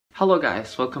Hello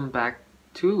guys, welcome back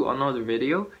to another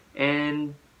video.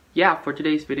 And yeah, for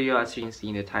today's video, as you can see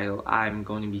in the title, I'm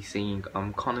going to be singing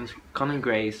Conan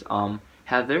Gray's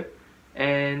Heather.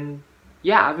 And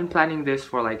yeah, I've been planning this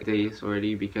for like days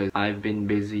already because I've been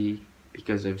busy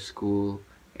because of school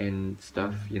and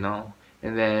stuff,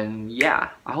 And then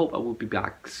yeah, I hope I will be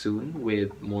back soon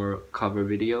with more cover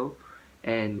video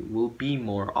and will be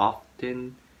more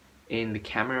often in the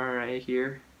camera right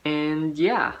here. And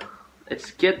yeah,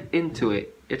 let's get into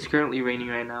it. It's currently raining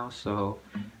right now, so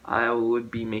I would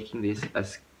be making this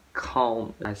as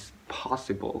calm as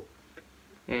possible.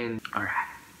 And alright.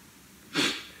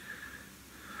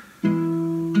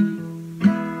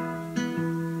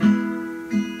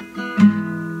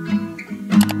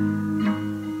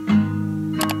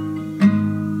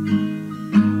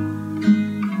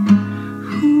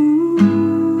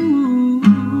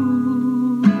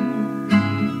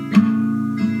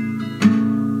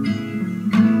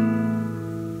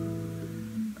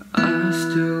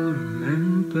 Still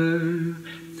remember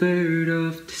 3rd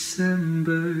of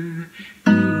December, me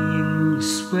in your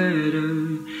sweater.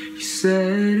 You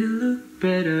said it looked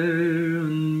better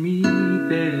on me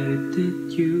than it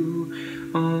did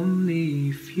you. Only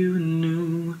if you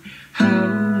knew how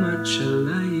much I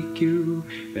like you.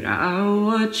 But I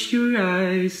watch your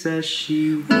eyes as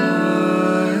she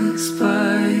walks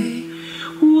by.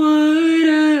 What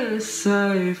a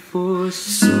sight for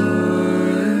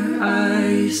sore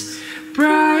eyes,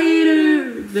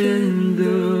 brighter than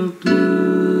the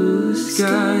blue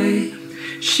sky.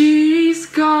 She's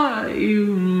got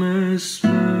you mesmerized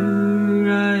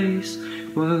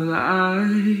while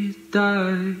I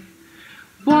die.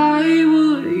 Why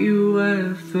would you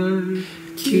ever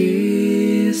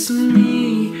kiss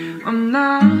me? I'm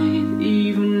not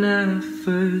even at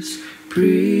first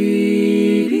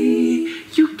pretty.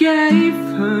 You gave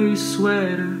her your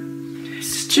sweater,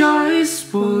 it's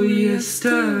just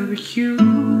polyester, but you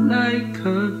like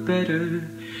her better.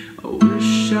 I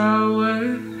wish I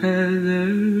were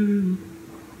Heather.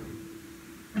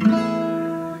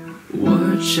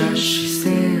 Watch as she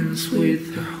stands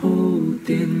with her hold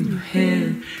in your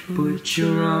hand. Put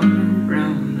your arm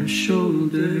around her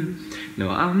shoulder. No,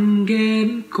 I'm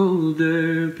getting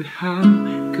colder, but how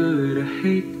could I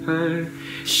hate her?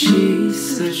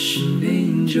 She's such an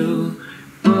angel,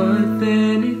 but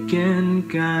then again,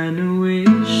 kinda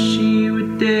wish she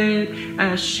were dead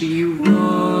as she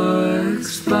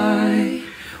walks by.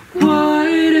 What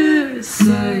a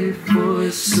sight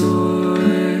for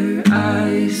sore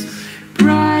eyes,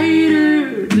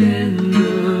 brighter than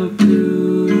the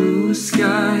blue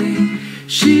sky.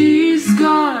 She's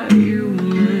got you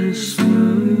mesmerized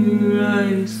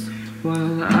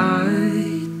while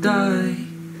I die.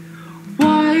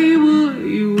 Why would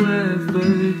you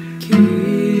ever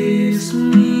kiss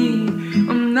me?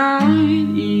 I'm not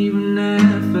even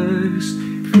at first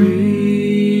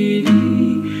pretty.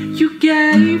 You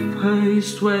gave her your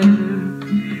sweater,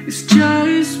 it's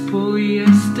just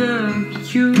polyester.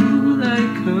 You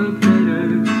like her better.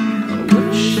 I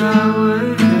wish I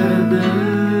were Heather.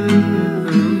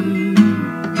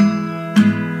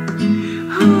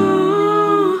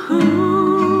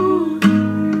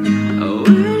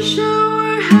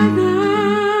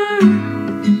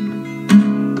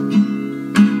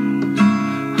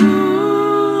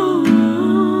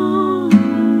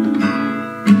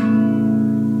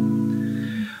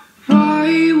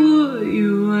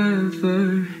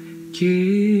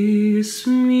 Kiss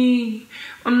me,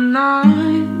 I'm not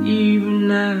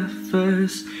even at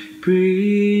first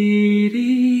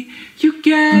pretty. You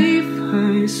gave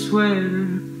her your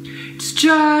sweater, it's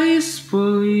just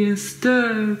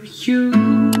polyester, but you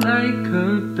like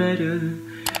her better.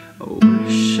 I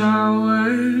wish I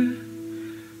were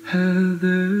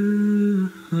Heather.